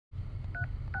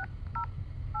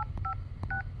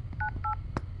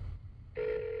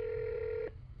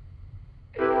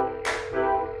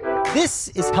This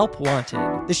is Help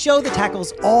Wanted, the show that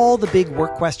tackles all the big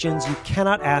work questions you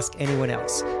cannot ask anyone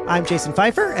else. I'm Jason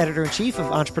Pfeiffer, editor-in-chief of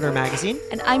Entrepreneur Magazine.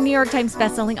 And I'm New York Times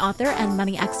bestselling author and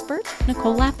money expert,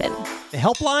 Nicole Lapin. The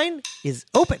helpline is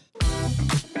open.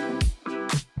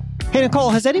 Hey,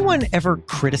 Nicole, has anyone ever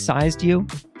criticized you?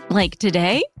 Like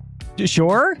today?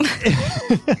 Sure.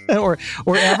 or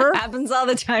ever? Happens all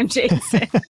the time, Jason.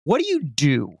 What do you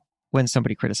do when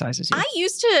somebody criticizes you? I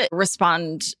used to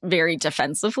respond very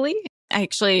defensively. I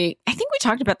think we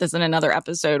talked about this in another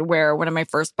episode where one of my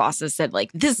first bosses said, like,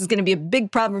 this is going to be a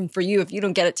big problem for you if you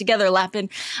don't get it together, Lapin.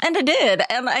 And I did.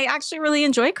 And I actually really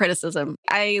enjoy criticism.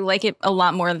 I like it a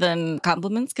lot more than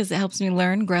compliments because it helps me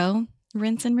learn, grow,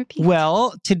 rinse and repeat.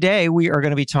 Well, today we are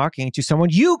going to be talking to someone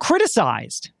you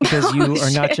criticized because you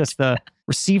are not just the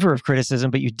receiver of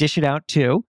criticism, but you dish it out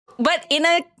too. But in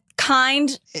a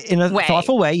way.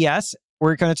 Thoughtful way, yes.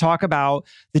 We're going to talk about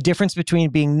the difference between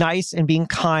being nice and being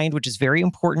kind, which is very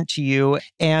important to you,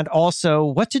 and also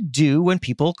what to do when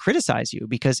people criticize you,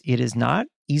 because it is not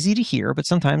easy to hear, but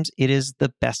sometimes it is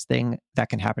the best thing that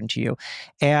can happen to you.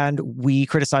 And we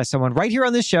criticize someone right here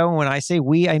on this show. And when I say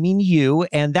we, I mean you.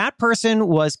 And that person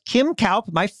was Kim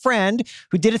Kaup, my friend,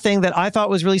 who did a thing that I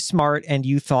thought was really smart and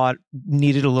you thought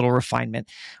needed a little refinement.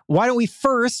 Why don't we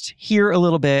first hear a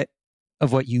little bit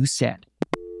of what you said?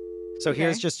 So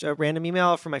here's just a random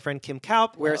email from my friend Kim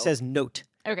Kaup where it says note.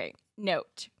 Okay,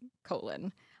 note, :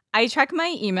 I check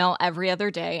my email every other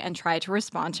day and try to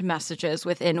respond to messages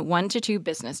within 1 to 2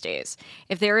 business days.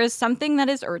 If there is something that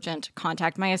is urgent,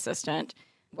 contact my assistant,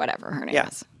 whatever her name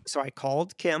is. So I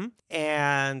called Kim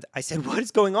and I said, what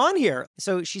is going on here?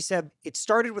 So she said it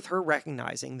started with her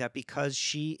recognizing that because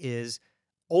she is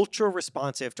ultra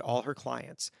responsive to all her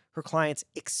clients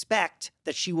expect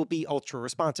that she will be ultra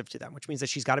responsive to them, which means that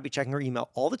she's got to be checking her email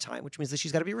all the time, which means that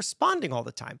she's got to be responding all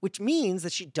the time, which means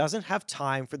that she doesn't have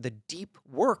time for the deep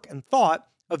work and thought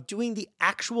of doing the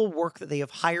actual work that they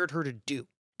have hired her to do.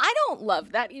 I don't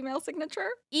love that email signature.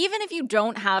 Even if you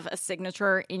don't have a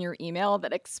signature in your email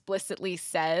that explicitly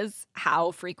says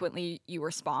how frequently you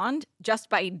respond, just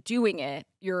by doing it,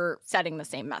 you're setting the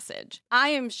same message. I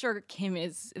am sure Kim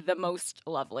is the most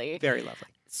lovely. Very lovely.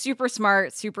 Super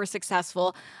smart, super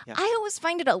successful. Yeah. I always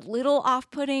find it a little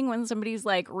off-putting when somebody's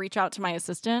like, reach out to my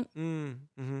assistant,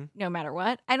 no matter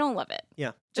what. I don't love it.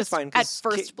 Yeah, just fine. At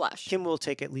first blush. Kim will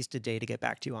take at least a day to get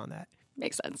back to you on that.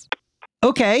 Makes sense.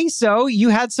 Okay, so you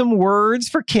had some words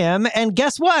for Kim, and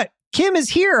guess what? Kim is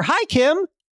here. Hi, Kim.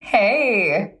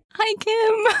 Hey. Hi,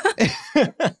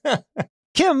 Kim.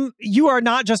 Kim, you are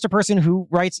not just a person who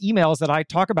writes emails that I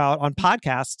talk about on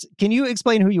podcasts. Can you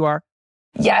explain who you are?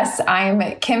 Yes, I'm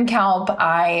Kim Kaup.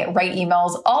 I write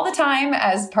emails all the time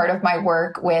as part of my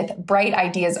work with Bright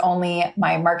Ideas Only,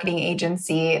 my marketing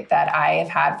agency that I have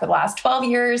had for the last 12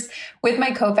 years with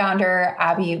my co-founder,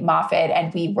 Abby Moffat.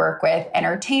 And we work with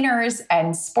entertainers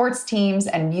and sports teams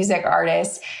and music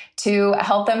artists to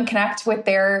help them connect with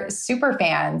their super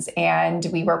fans. And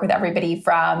we work with everybody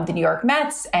from the New York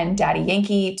Mets and Daddy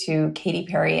Yankee to Katy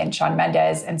Perry and Shawn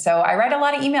Mendes. And so I write a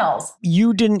lot of emails.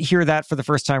 You didn't hear that for the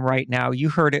first time right now. You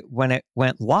heard it when it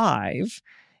went live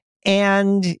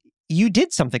and you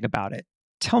did something about it.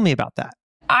 Tell me about that.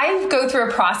 I go through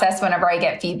a process whenever I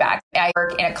get feedback. I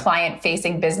work in a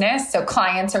client-facing business, so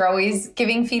clients are always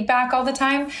giving feedback all the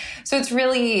time. So it's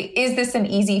really, is this an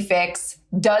easy fix?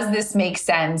 Does this make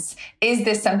sense? Is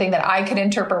this something that I could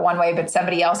interpret one way, but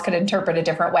somebody else could interpret a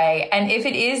different way? And if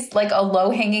it is like a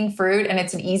low-hanging fruit and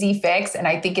it's an easy fix, and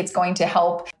I think it's going to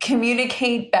help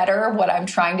communicate better what I'm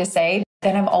trying to say,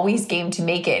 then I'm always game to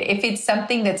make it. If it's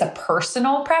something that's a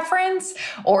personal preference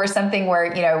or something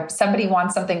where, you know, somebody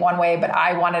wants something one way, but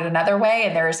I want it another way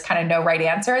and there's kind of no right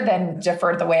answer, then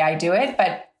defer the way I do it.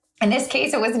 But in this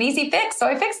case, it was an easy fix, so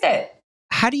I fixed it.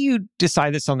 How do you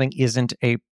decide that something isn't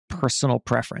a personal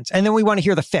preference? And then we want to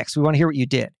hear the fix. We want to hear what you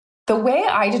did. The way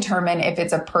I determine if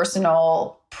it's a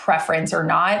personal preference or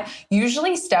not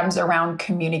usually stems around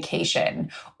communication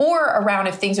or around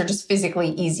if things are just physically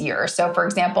easier. So for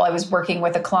example, I was working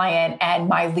with a client and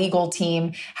my legal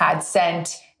team had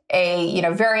sent a,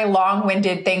 very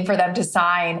long-winded thing for them to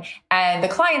sign, and the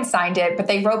client signed it, but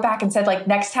they wrote back and said, like,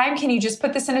 next time, can you just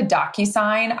put this in a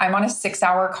DocuSign? I'm on a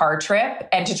 6-hour car trip,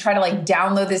 and to try to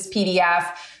download this PDF,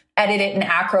 edit it in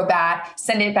Acrobat,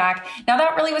 send it back. Now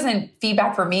that really wasn't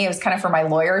feedback for me. It was kind of for my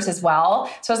lawyers as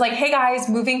well. So I was like, hey guys,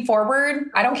 moving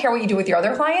forward, I don't care what you do with your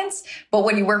other clients, but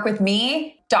when you work with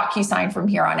me, DocuSign from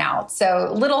here on out.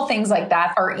 So little things like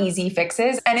that are easy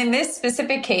fixes. And in this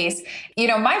specific case,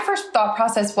 my first thought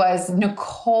process was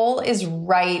Nicole is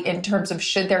right in terms of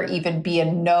should there even be a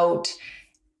note,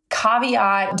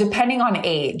 caveat, depending on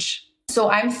age. So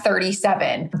I'm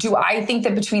 37. Do I think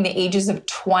that between the ages of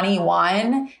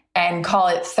 21 and call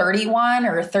it 31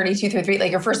 or 32, 33,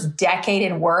 like your first decade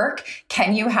in work,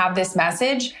 can you have this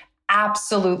message?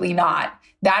 Absolutely not.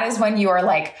 That is when you are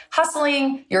like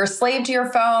hustling, you're a slave to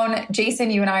your phone.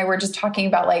 Jason, you and I were just talking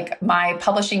about like my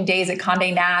publishing days at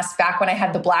Condé Nast back when I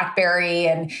had the BlackBerry,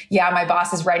 and yeah, my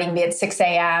boss is writing me at 6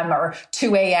 a.m. or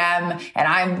 2 a.m. and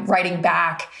I'm writing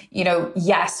back.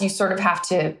 Yes, you sort of have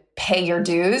to pay your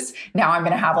dues. Now I'm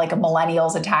going to have like a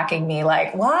millennials attacking me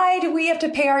like, why do we have to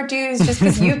pay our dues just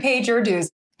because you paid your dues?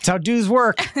 That's how dues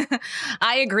work.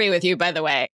 I agree with you, by the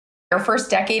way. Your first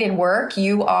decade in work,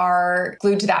 you are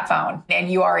glued to that phone and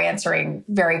you are answering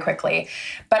very quickly.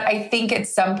 But I think at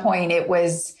some point it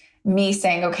was me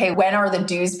saying, okay, when are the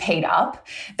dues paid up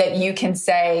that you can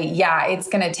say, yeah, it's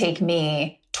going to take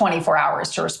me 24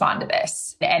 hours to respond to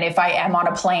this. And if I am on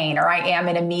a plane or I am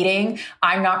in a meeting,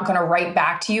 I'm not going to write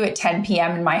back to you at 10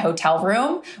 p.m. in my hotel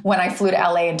room when I flew to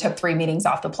LA and took 3 meetings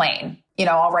off the plane.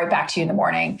 I'll write back to you in the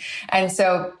morning. And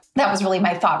so that was really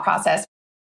my thought process.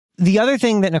 The other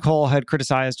thing that Nicole had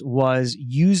criticized was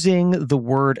using the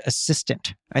word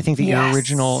assistant. I think your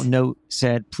original note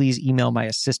said, please email my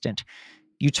assistant.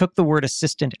 You took the word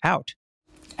assistant out.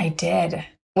 I did.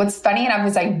 What's funny enough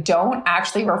is I don't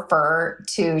actually refer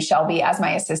to Shelby as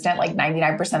my assistant like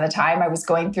 99% of the time. I was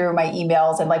going through my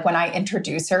emails and like when I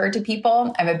introduce her to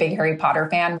people, I'm a big Harry Potter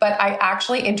fan, but I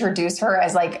actually introduce her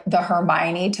as like the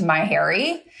Hermione to my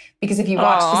Harry. Because if you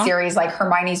watch the series, like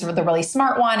Hermione's the really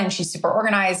smart one and she's super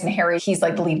organized, and Harry, he's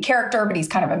like the lead character, but he's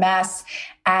kind of a mess.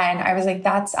 And I was like,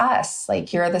 that's us.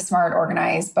 Like, you're the smart,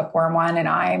 organized bookworm one, and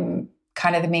I'm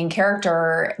kind of the main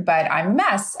character, but I'm a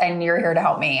mess and you're here to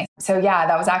help me. So yeah,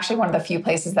 that was actually one of the few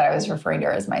places that I was referring to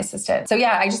her as my assistant. So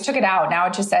yeah, I just took it out. Now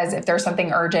it just says, if there's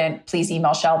something urgent, please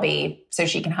email Shelby so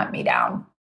she can hunt me down.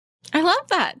 I love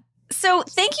that. So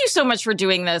thank you so much for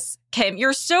doing this, Kim.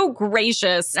 You're so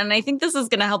gracious. And I think this is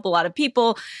going to help a lot of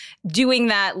people doing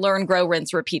that learn, grow,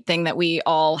 rinse, repeat thing that we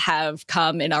all have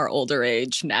come in our older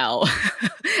age now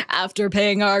after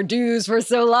paying our dues for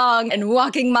so long and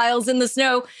walking miles in the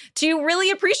snow to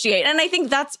really appreciate. And I think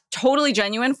that's totally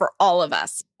genuine for all of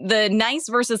us. The nice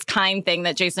versus kind thing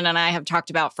that Jason and I have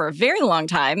talked about for a very long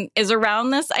time is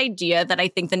around this idea that I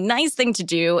think the nice thing to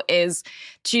do is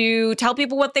to tell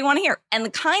people what they want to hear. And the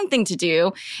kind thing to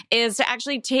do is to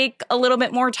actually take a little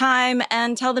bit more time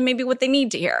and tell them maybe what they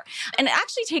need to hear. And it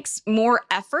actually takes more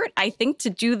effort, I think, to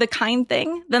do the kind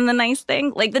thing than the nice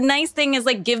thing. Like the nice thing is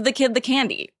like, give the kid the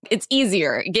candy. It's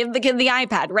easier. Give the kid the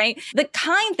iPad, right? The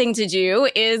kind thing to do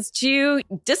is to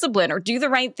discipline or do the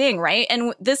right thing, right?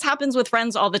 And this happens with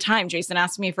friends all the time. Jason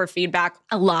asked me for feedback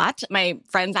a lot. My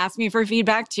friends ask me for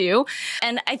feedback too.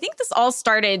 And I think this all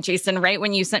started, Jason, right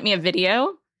when you sent me a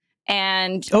video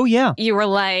and you were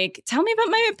like, tell me about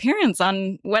my appearance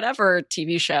on whatever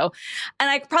TV show. And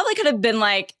I probably could have been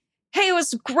like, hey, it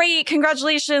was great.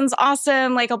 Congratulations.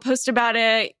 Awesome. Like, I'll post about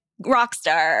it.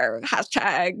 Rockstar,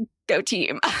 hashtag go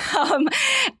team.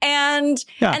 And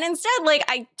instead, like,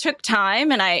 I took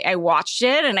time and I watched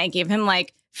it and I gave him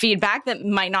like feedback that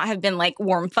might not have been like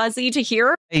warm fuzzy to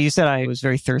hear. You said I was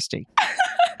very thirsty.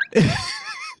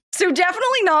 So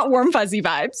definitely not warm fuzzy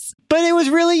vibes. But it was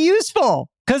really useful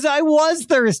because I was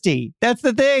thirsty. That's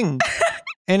the thing.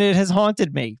 And it has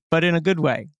haunted me, but in a good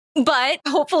way. But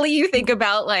hopefully you think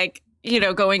about like,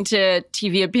 going to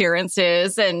TV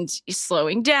appearances and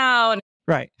slowing down.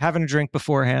 Right. Having a drink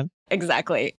beforehand.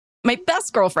 Exactly. My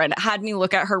best girlfriend had me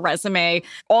look at her resume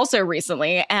also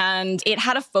recently, and it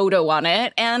had a photo on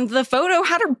it, and the photo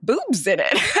had her boobs in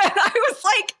it. And I was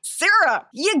like, Sarah,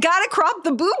 you gotta crop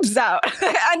the boobs out.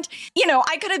 And,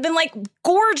 I could have been like,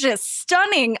 gorgeous,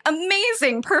 stunning,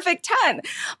 amazing, perfect 10.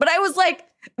 But I was like,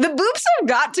 the boobs have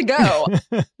got to go.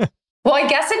 Well, I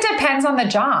guess it depends on the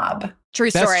job. True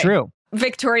story. That's true.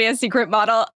 Victoria's Secret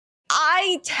model.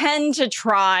 I tend to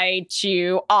try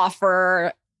to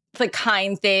offer the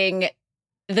kind thing,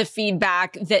 the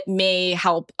feedback that may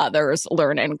help others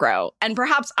learn and grow. And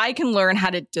perhaps I can learn how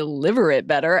to deliver it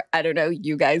better. I don't know.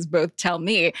 You guys both tell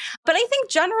me. But I think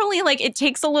generally, like, it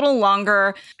takes a little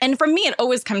longer. And for me, it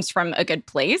always comes from a good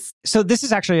place. So this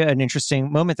is actually an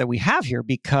interesting moment that we have here,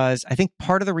 because I think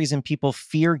part of the reason people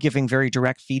fear giving very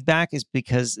direct feedback is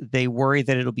because they worry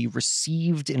that it'll be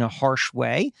received in a harsh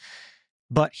way.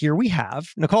 But here we have,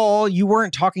 Nicole, you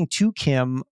weren't talking to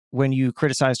Kim when you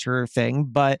criticized her thing,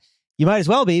 but you might as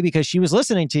well be because she was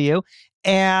listening to you.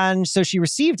 And so she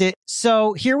received it.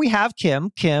 So here we have Kim.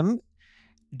 Kim,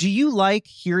 do you like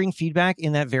hearing feedback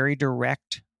in that very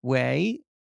direct way?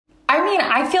 I mean,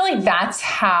 I feel like that's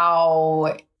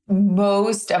how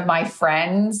most of my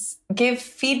friends give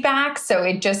feedback. So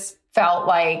it just felt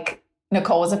like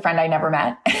Nicole was a friend I never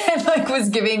met and like was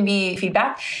giving me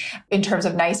feedback in terms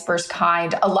of nice versus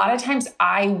kind. A lot of times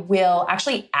I will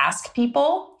actually ask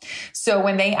people. So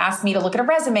when they ask me to look at a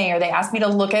resume or they ask me to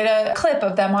look at a clip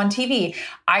of them on TV,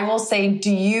 I will say,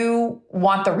 do you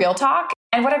want the real talk?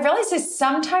 And what I've realized is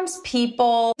sometimes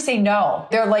people say no.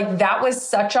 They're like, that was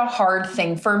such a hard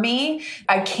thing for me.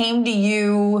 I came to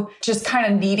you just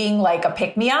kind of needing like a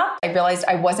pick me up. I realized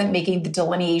I wasn't making the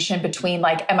delineation between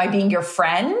like, am I being your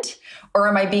friend or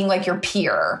am I being like your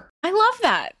peer? I love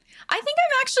that. I think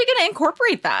I'm actually going to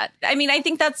incorporate that. I mean, I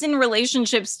think that's in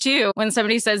relationships too. When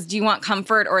somebody says, do you want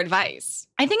comfort or advice?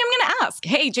 I think I'm going to ask,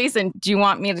 hey, Jason, do you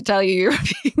want me to tell you you're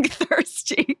being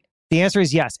thirsty? The answer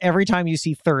is yes. Every time you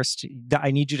see thirst,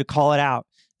 I need you to call it out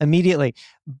immediately.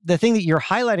 The thing that you're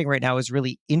highlighting right now is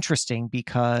really interesting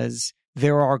because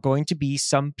there are going to be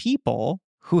some people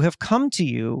who have come to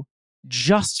you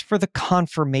just for the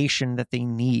confirmation that they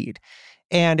need.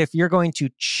 And if you're going to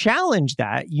challenge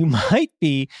that, you might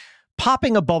be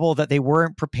popping a bubble that they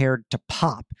weren't prepared to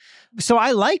pop. So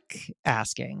I like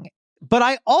asking, but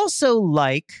I also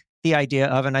like the idea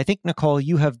of, and I think, Nicole,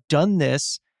 you have done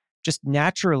this just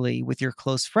naturally with your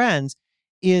close friends,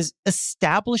 is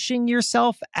establishing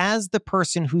yourself as the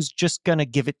person who's just going to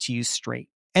give it to you straight.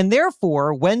 And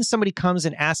therefore, when somebody comes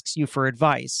and asks you for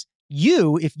advice,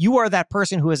 if you are that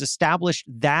person who has established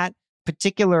that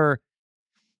particular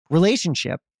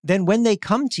relationship, then when they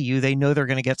come to you, they know they're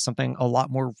going to get something a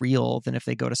lot more real than if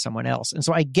they go to someone else. And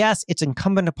so I guess it's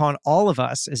incumbent upon all of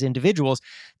us as individuals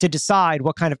to decide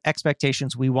what kind of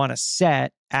expectations we want to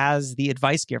set as the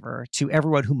advice giver to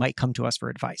everyone who might come to us for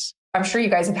advice. I'm sure you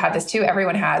guys have had this too.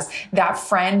 Everyone has that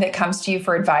friend that comes to you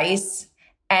for advice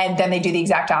and then they do the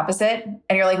exact opposite.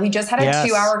 And you're like, we just had a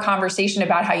 2-hour conversation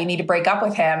about how you need to break up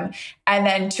with him. And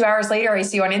then 2 hours later, I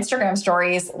see you on Instagram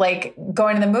stories, like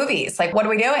going to the movies. Like, what are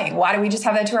we doing? Why do we just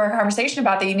have that 2-hour conversation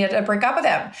about that you need to break up with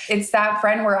him? It's that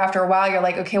friend where after a while, you're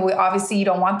like, okay, well, obviously you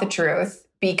don't want the truth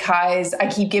because I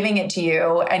keep giving it to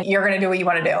you and you're going to do what you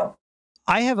want to do.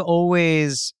 I have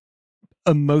always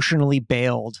emotionally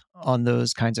bailed on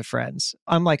those kinds of friends.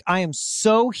 I'm like, I am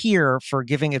so here for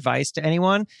giving advice to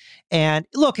anyone. And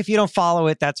look, if you don't follow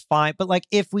it, that's fine. But like,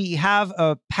 if we have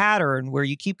a pattern where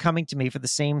you keep coming to me for the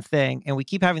same thing and we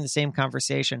keep having the same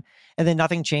conversation and then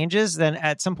nothing changes, then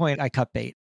at some point I cut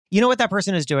bait. You know what that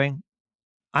person is doing?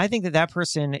 I think that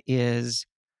person is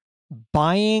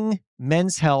buying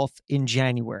Men's Health in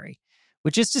January,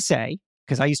 which is to say,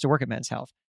 because I used to work at Men's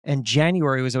Health, and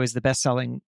January was always the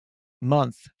best-selling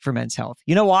month for Men's Health.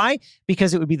 You know why?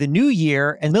 Because it would be the new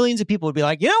year and millions of people would be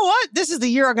like, you know what? This is the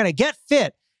year I'm going to get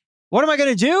fit. What am I going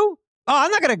to do? Oh,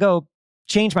 I'm not going to go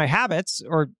change my habits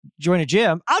or join a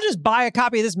gym. I'll just buy a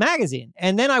copy of this magazine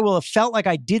and then I will have felt like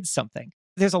I did something.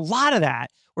 There's a lot of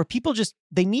that where people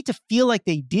they need to feel like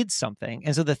they did something.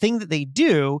 And so the thing that they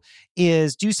do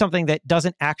is do something that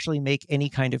doesn't actually make any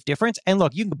kind of difference. And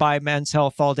look, you can buy Men's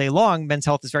Health all day long. Men's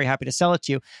Health is very happy to sell it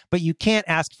to you, but you can't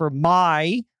ask for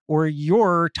my or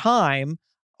your time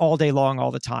all day long,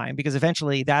 all the time, because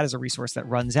eventually that is a resource that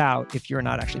runs out if you're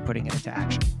not actually putting it into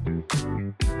action.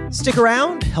 Stick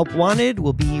around. Help Wanted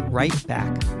will be right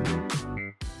back.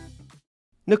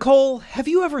 Nicole, have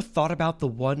you ever thought about the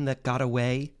one that got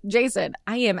away? Jason,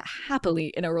 I am happily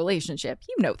in a relationship.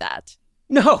 You know that.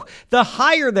 No, the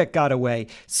hire that got away.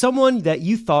 Someone that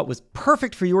you thought was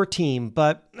perfect for your team,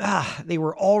 but they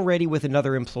were already with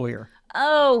another employer.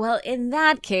 Oh, well, in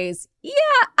that case, yeah,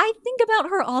 I think about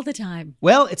her all the time.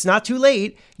 Well, it's not too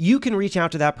late. You can reach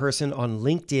out to that person on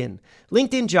LinkedIn.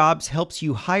 LinkedIn Jobs helps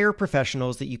you hire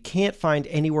professionals that you can't find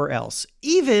anywhere else,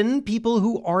 even people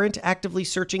who aren't actively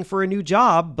searching for a new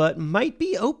job, but might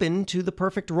be open to the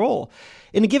perfect role.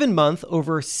 In a given month,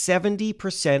 over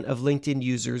 70% of LinkedIn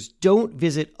users don't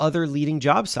visit other leading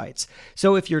job sites.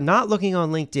 So if you're not looking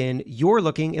on LinkedIn, you're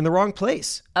looking in the wrong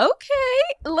place.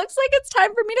 Okay, looks like it's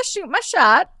time for me to shoot my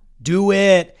shot. Do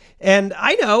it. And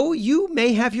I know you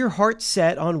may have your heart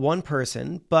set on one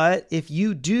person, but if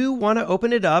you do want to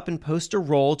open it up and post a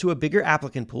role to a bigger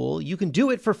applicant pool, you can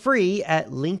do it for free at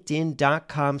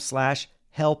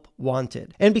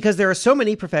linkedin.com/helpwanted. And because there are so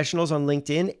many professionals on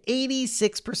LinkedIn,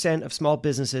 86% of small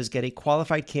businesses get a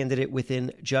qualified candidate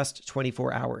within just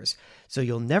 24 hours. So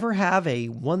you'll never have a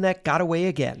one that got away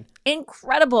again.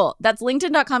 Incredible. That's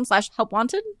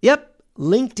linkedin.com/helpwanted? Yep.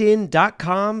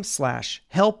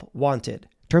 LinkedIn.com/helpwanted.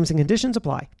 Terms and conditions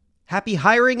apply. Happy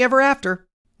hiring ever after.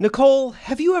 Nicole,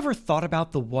 have you ever thought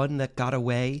about the one that got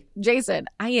away? Jason,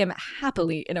 I am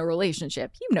happily in a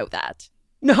relationship. You know that.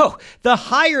 No, the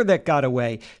hire that got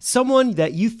away. Someone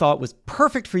that you thought was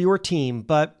perfect for your team,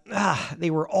 but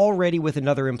they were already with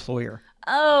another employer.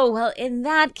 Oh, well, in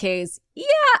that case, Yeah,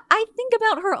 I think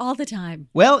about her all the time.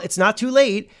 Well, it's not too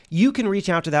late. You can reach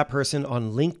out to that person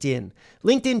on LinkedIn.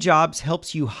 LinkedIn Jobs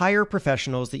helps you hire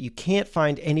professionals that you can't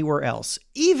find anywhere else,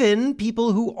 even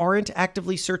people who aren't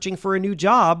actively searching for a new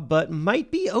job but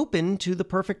might be open to the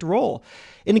perfect role.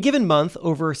 In a given month,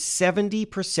 over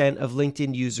 70% of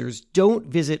LinkedIn users don't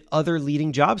visit other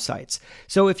leading job sites.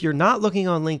 So if you're not looking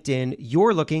on LinkedIn,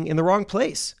 you're looking in the wrong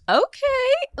place.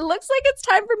 Okay, looks like it's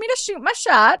time for me to shoot my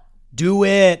shot. Do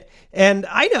it. And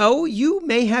I know you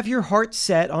may have your heart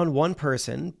set on one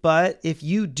person, but if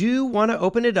you do want to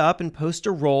open it up and post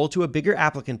a role to a bigger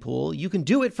applicant pool, you can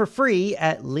do it for free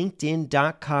at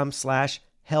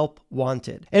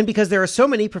linkedin.com/helpwanted. And because there are so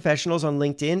many professionals on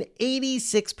LinkedIn,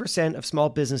 86% of small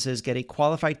businesses get a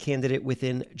qualified candidate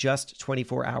within just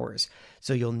 24 hours.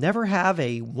 So you'll never have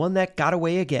a one that got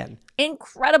away again.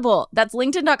 Incredible. That's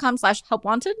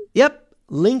linkedin.com/helpwanted. Yep.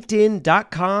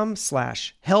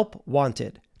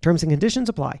 LinkedIn.com/helpwanted. Terms and conditions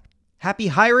apply. Happy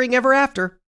hiring ever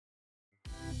after.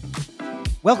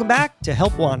 Welcome back to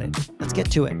Help Wanted. Let's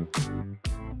get to it.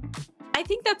 I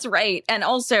think that's right. And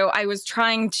also, I was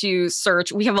trying to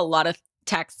search. We have a lot of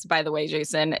texts, by the way,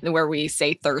 Jason, where we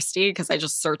say thirsty, because I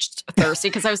just searched thirsty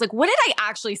because I was like, what did I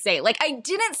actually say? Like, I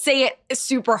didn't say it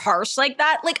super harsh like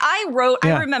that. Like, I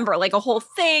remember like a whole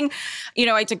thing,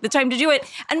 I took the time to do it.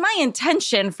 And my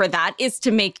intention for that is to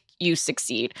make you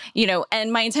succeed,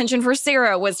 and my intention for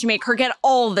Sarah was to make her get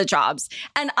all the jobs.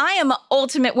 And I am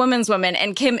ultimate woman's woman.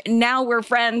 And Kim, now we're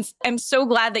friends. I'm so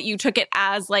glad that you took it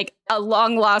as like a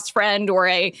long lost friend or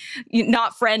a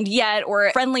not friend yet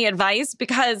or friendly advice,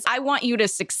 because I want you to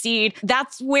succeed.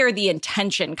 That's where the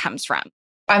intention comes from.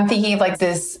 I'm thinking of like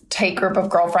this tight group of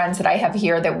girlfriends that I have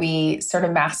here that we sort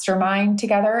of mastermind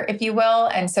together, if you will.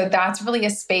 And so that's really a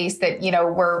space that,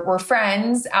 we're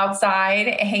friends outside,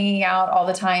 hanging out all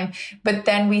the time. But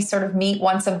then we sort of meet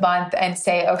once a month and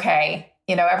say, okay,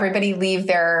 everybody leave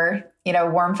their,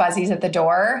 warm fuzzies at the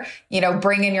door,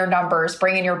 bring in your numbers,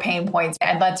 bring in your pain points,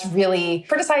 and let's really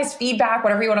criticize feedback,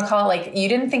 whatever you want to call it. Like, you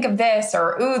didn't think of this,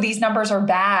 or, ooh, these numbers are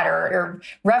bad, or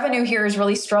revenue here is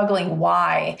really struggling.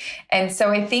 Why? And so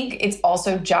I think it's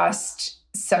also just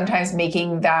sometimes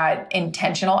making that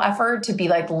intentional effort to be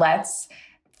like, let's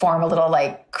form a little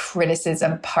like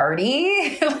criticism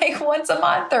party, like once a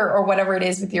month or whatever it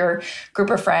is with your group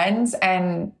of friends,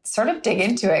 and sort of dig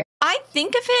into it. I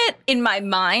think of it in my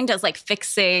mind as like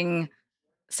fixing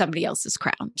somebody else's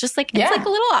crown. Just like, it's like a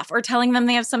little off, or telling them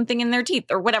they have something in their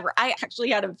teeth or whatever. I actually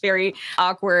had a very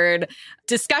awkward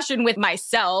discussion with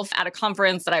myself at a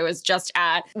conference that I was just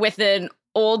at with an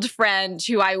old friend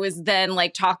who I was then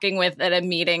like talking with at a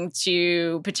meeting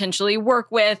to potentially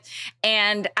work with.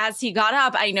 And as he got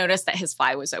up, I noticed that his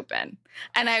fly was open.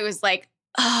 And I was like,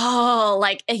 oh,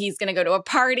 like he's going to go to a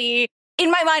party. In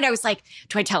my mind, I was like,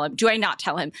 do I tell him? Do I not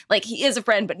tell him? Like, he is a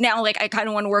friend, but now like I kind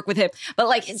of want to work with him. But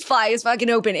like his fly is fucking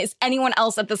open. Is anyone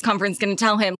else at this conference going to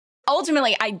tell him?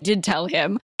 Ultimately, I did tell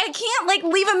him. I can't like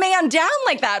leave a man down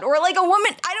like that, or like a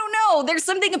woman. I don't know. There's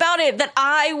something about it that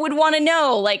I would want to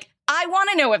know. Like, I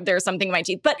want to know if there's something in my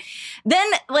teeth. But then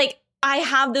like I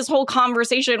have this whole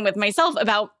conversation with myself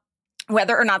about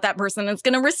whether or not that person is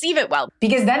going to receive it well.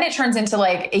 Because then it turns into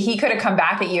like, he could have come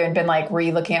back at you and been like, were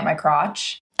you looking at my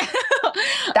crotch?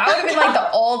 That would have been like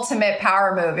the ultimate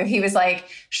power move if he was like,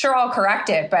 sure, I'll correct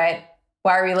it, but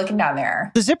why are you looking down there?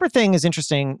 The zipper thing is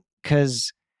interesting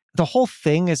because the whole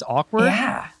thing is awkward.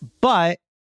 Yeah. But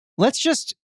let's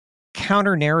just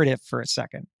counter narrative for a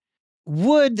second.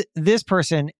 Would this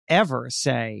person ever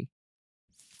say,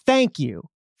 thank you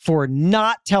for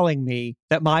not telling me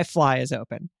that my fly is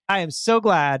open? I am so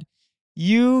glad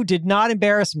you did not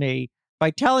embarrass me by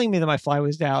telling me that my fly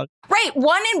was down. Right.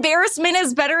 One embarrassment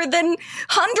is better than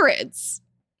hundreds.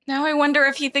 Now I wonder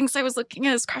if he thinks I was looking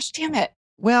at his crotch. Damn it.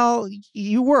 Well,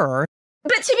 you were.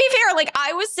 But to be fair, like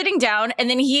I was sitting down and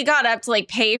then he got up to like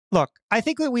pay. Look, I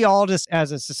think that we all just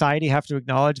as a society have to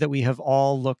acknowledge that we have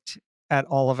all looked at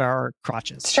all of our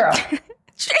crotches. It's true.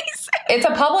 Jason. It's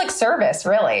a public service,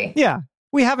 really. Yeah.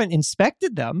 We haven't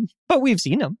inspected them, but we've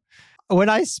seen them. When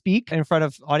I speak in front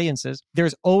of audiences,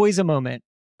 there's always a moment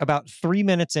about 3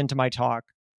 minutes into my talk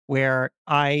where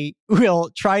I will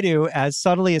try to, as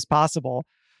subtly as possible,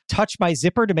 touch my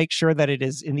zipper to make sure that it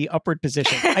is in the upward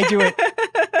position. I do it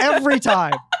every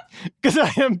time because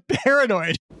I am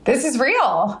paranoid. This is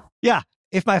real. Yeah.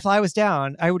 If my fly was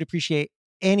down, I would appreciate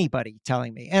anybody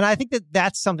telling me. And I think that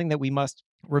that's something that we must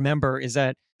remember, is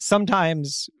that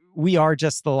sometimes we are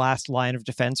just the last line of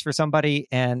defense for somebody,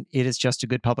 and it is just a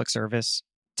good public service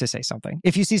to say something.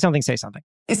 If you see something, say something.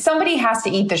 Somebody has to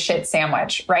eat the shit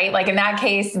sandwich, right? Like in that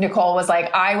case, Nicole was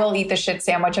like, I will eat the shit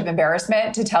sandwich of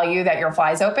embarrassment to tell you that your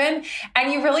fly's open.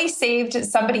 And you really saved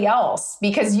somebody else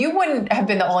because you wouldn't have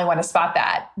been the only one to spot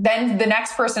that. Then the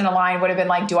next person in line would have been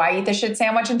like, do I eat the shit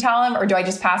sandwich and tell him, or do I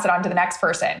just pass it on to the next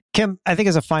person? Kim, I think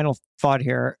as a final thought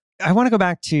here, I want to go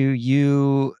back to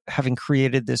you having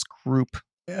created this group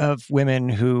of women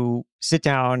who sit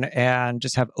down and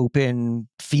just have open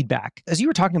feedback. As you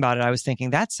were talking about it, I was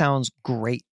thinking that sounds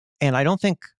great. And I don't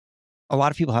think a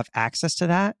lot of people have access to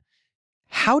that.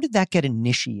 How did that get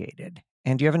initiated?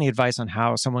 And do you have any advice on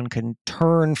how someone can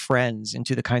turn friends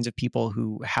into the kinds of people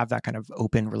who have that kind of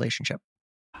open relationship?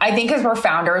 I think because we're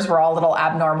founders, we're all a little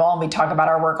abnormal and we talk about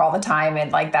our work all the time.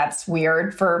 And like, that's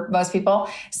weird for most people.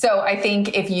 So I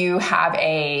think if you have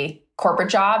a corporate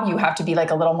job, you have to be like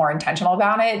a little more intentional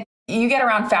about it. You get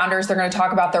around founders, they're going to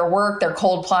talk about their work, their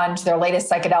cold plunge, their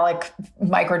latest psychedelic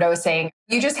microdosing.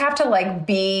 You just have to like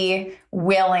be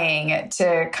willing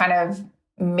to kind of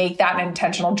make that an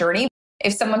intentional journey.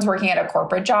 If someone's working at a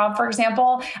corporate job, for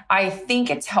example, I think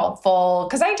it's helpful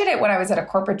because I did it when I was at a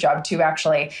corporate job too,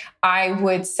 actually. I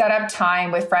would set up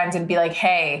time with friends and be like,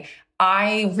 hey,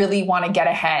 I really want to get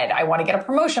ahead. I want to get a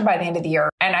promotion by the end of the year.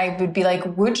 And I would be like,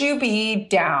 would you be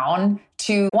down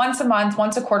to once a month,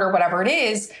 once a quarter, whatever it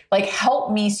is, like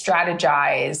help me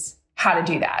strategize how to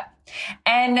do that.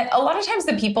 And a lot of times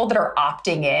the people that are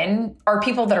opting in are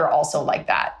people that are also like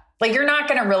that. Like you're not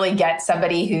going to really get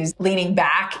somebody who's leaning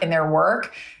back in their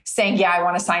work saying, yeah, I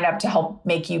want to sign up to help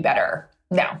make you better.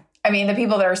 No. I mean, the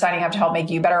people that are signing up to help make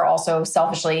you better also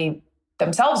selfishly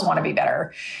themselves want to be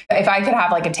better. If I could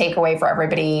have like a takeaway for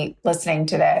everybody listening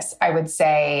to this, I would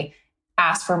say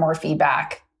ask for more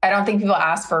feedback. I don't think people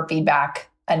ask for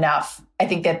feedback enough. I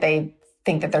think that they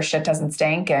think that their shit doesn't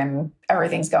stink and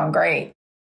everything's going great.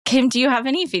 Kim, do you have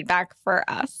any feedback for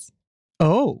us?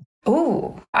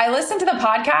 Ooh, I listened to the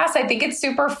podcast. I think it's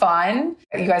super fun.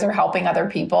 You guys are helping other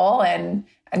people. And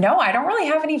no, I don't really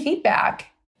have any feedback.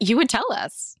 You would tell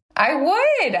us. I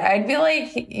would. I'd be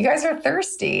like, you guys are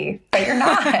thirsty, but you're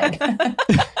not.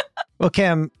 Well,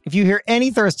 Kim, if you hear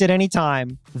any thirst at any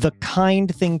time, the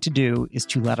kind thing to do is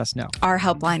to let us know. Our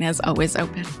helpline is always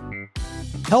open.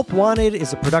 Help Wanted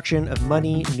is a production of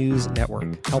Money News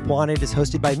Network. Help Wanted is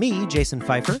hosted by me, Jason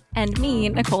Pfeiffer. And me,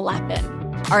 Nicole Lapin.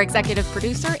 Our executive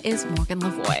producer is Morgan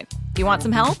Lavoie. If you want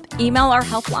some help, email our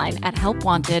helpline at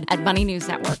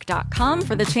helpwanted@moneynewsnetwork.com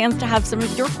for the chance to have some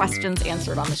of your questions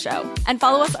answered on the show. And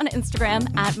follow us on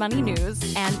Instagram at Money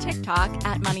News and TikTok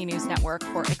at Money News Network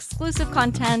for exclusive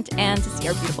content and to see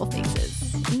our beautiful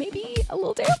faces. And maybe a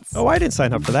little dance. Oh, I didn't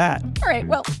sign up for that. All right,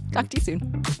 well, talk to you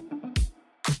soon.